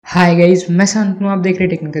Hi guys, मैं शांतनु। आप देख रहे हैं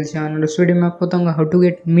टेक्निकल ज़ियोन और इस वीडियो में आपको बताऊंगा how to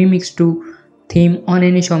get me mix 2 theme on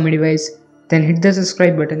any Xiaomi device. Then hit the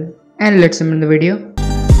subscribe button and let's start the video.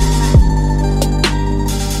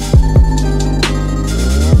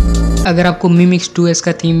 अगर आपको मी मिक्स 2S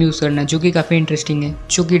का थीम यूज़ करना है जो कि काफ़ी इंटरेस्टिंग है,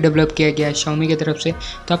 जो कि डेवलप किया गया है Xiaomi की तरफ से,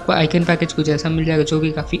 तो आपको आइकन पैकेज कुछ ऐसा मिल जाएगा जो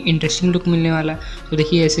कि काफ़ी इंटरेस्टिंग लुक मिलने वाला है। तो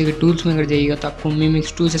देखिए, ऐसे कि टूल्स में अगर जाइएगा तो आपको मी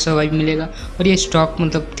मिक्स 2 जैसा वाइब मिलेगा और ये स्टॉक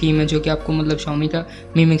थीम है जो कि आपको Xiaomi का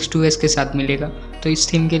मी मिक्स 2S के साथ मिलेगा। तो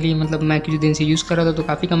इस थीम के लिए मैं कुछ दिन से यूज़ कर रहा था तो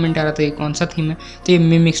काफ़ी कमेंट आ रहा था ये कौन सा थीम है। तो ये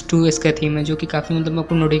मी मिक्स 2S का थीम है जो कि काफ़ी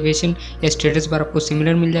आपको नोटिफिकेशन या स्टेटस बार आपको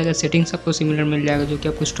सिमिलर मिल जाएगा, सेटिंग्स आपको सिमिलर मिल जाएगा जो कि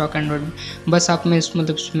आपको स्टॉक एंड्रॉइड में। बस आप में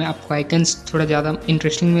इसमें आपको आइकन्स थोड़ा ज़्यादा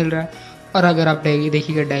इंटरेस्टिंग मिल रहा है। और अगर आप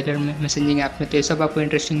देखिएगा डायलर में, मैसेजिंग ऐप में, तो ये सब आपको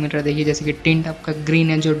इंटरेस्टिंग मिल रहा है। देखिए, जैसे कि टिंट आपका ग्रीन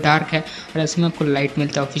है जो डार्क है और ऐसे में आपको लाइट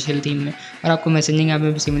मिलता है ऑफिशियल थीम में, और आपको मैसेजिंग ऐप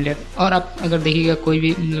में भी सिमिलर। और आप अगर देखिएगा कोई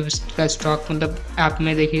भी इसका स्टॉक ऐप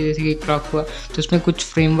में देखिए, जैसे कि क्लॉक हुआ तो उसमें कुछ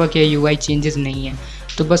फ्रेमवर्क या UI चेंजेस नहीं है।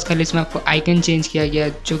 तो बस खाली इसमें आपको आइकन चेंज किया गया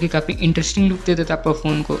है जो कि काफ़ी इंटरेस्टिंग लुक देता था आपका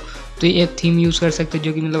फ़ोन को। तो ये एक थीम यूज़ कर सकते हैं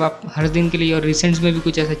जो कि आप हर दिन के लिए। और रिसेंट्स में भी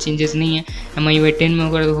कुछ ऐसा चेंजेस नहीं है। MIUI 10 में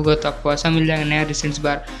होगा तो आपको ऐसा मिल जाएगा नया रिसेंट्स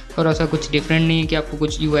बार, और ऐसा कुछ डिफरेंट नहीं है कि आपको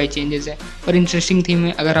कुछ UI चेंजेस है। और इंटरेस्टिंग थीम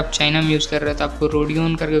है। अगर आप चाइना में यूज़ कर रहे हैं तो आपको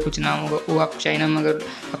रोडियन करके कुछ नाम होगा, वो आप चाइना में अगर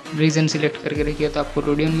आप रीजन सिलेक्ट करके रखिए तो आपको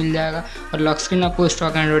रोडियन मिल जाएगा। और लॉक स्क्रीन आपको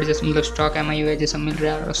स्टॉक एंड्रॉइड जैसा स्टॉक MIUI जैसा मिल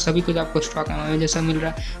रहा है, और सभी कुछ आपको स्टॉक MIUI जैसा मिल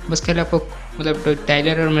रहा है। बस खाली आपको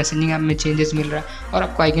डायलर और मैसेजिंग ऐप में चेंजेस मिल रहा है। और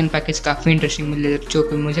आपको आइकन पैकेज काफ़ी इंटरेस्टिंग मिल रहा है जो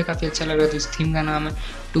कि मुझे काफ़ी अच्छा लग रहा है। तो इस थीम का नाम है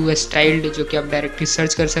 2S स्टाइल्ड, जो कि आप डायरेक्टली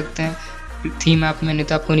सर्च कर सकते हैं थीम ऐप में, नहीं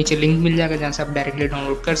तो आपको नीचे लिंक मिल जाएगा जहाँ से आप डायरेक्टली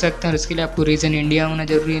डाउनलोड कर सकते हैं। और इसके लिए आपको रीजन इंडिया होना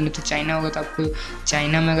जरूरी है, नहीं तो चाइना होगा तो आपको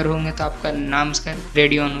चाइना में अगर होंगे तो आपका नाम इसका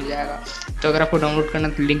रेडियन हो जाएगा। तो अगर आपको डाउनलोड करना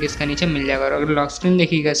तो लिंक इसका नीचे मिल जाएगा। और अगर लॉक स्क्रीन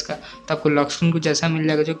देखिएगा इसका तो आपको लॉक स्क्रीन कुछ ऐसा मिल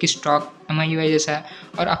जाएगा जो कि स्टॉक MIUI जैसा है।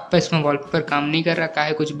 और आपका इसमें वॉलपेपर काम नहीं कर रहा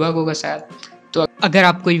है, कुछ बग होगा शायद। तो अगर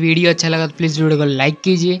आपको ये वीडियो अच्छा लगा तो प्लीज़ वीडियो को लाइक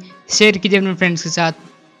कीजिए, शेयर कीजिए अपने फ्रेंड्स के साथ।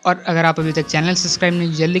 और अगर आप अभी तक चैनल सब्सक्राइब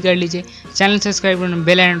नहीं, जल्दी कर लीजिए। चैनल सब्सक्राइब करना,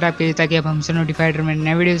 बेल आइकन टैप कीजिए ताकि आप हमसे नोटिफाइड रहें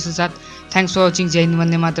नए वीडियो के साथ। Thanks for watching. जय हिंद,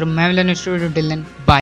 वंदे मातरम। मैं मिलन next video, till then bye.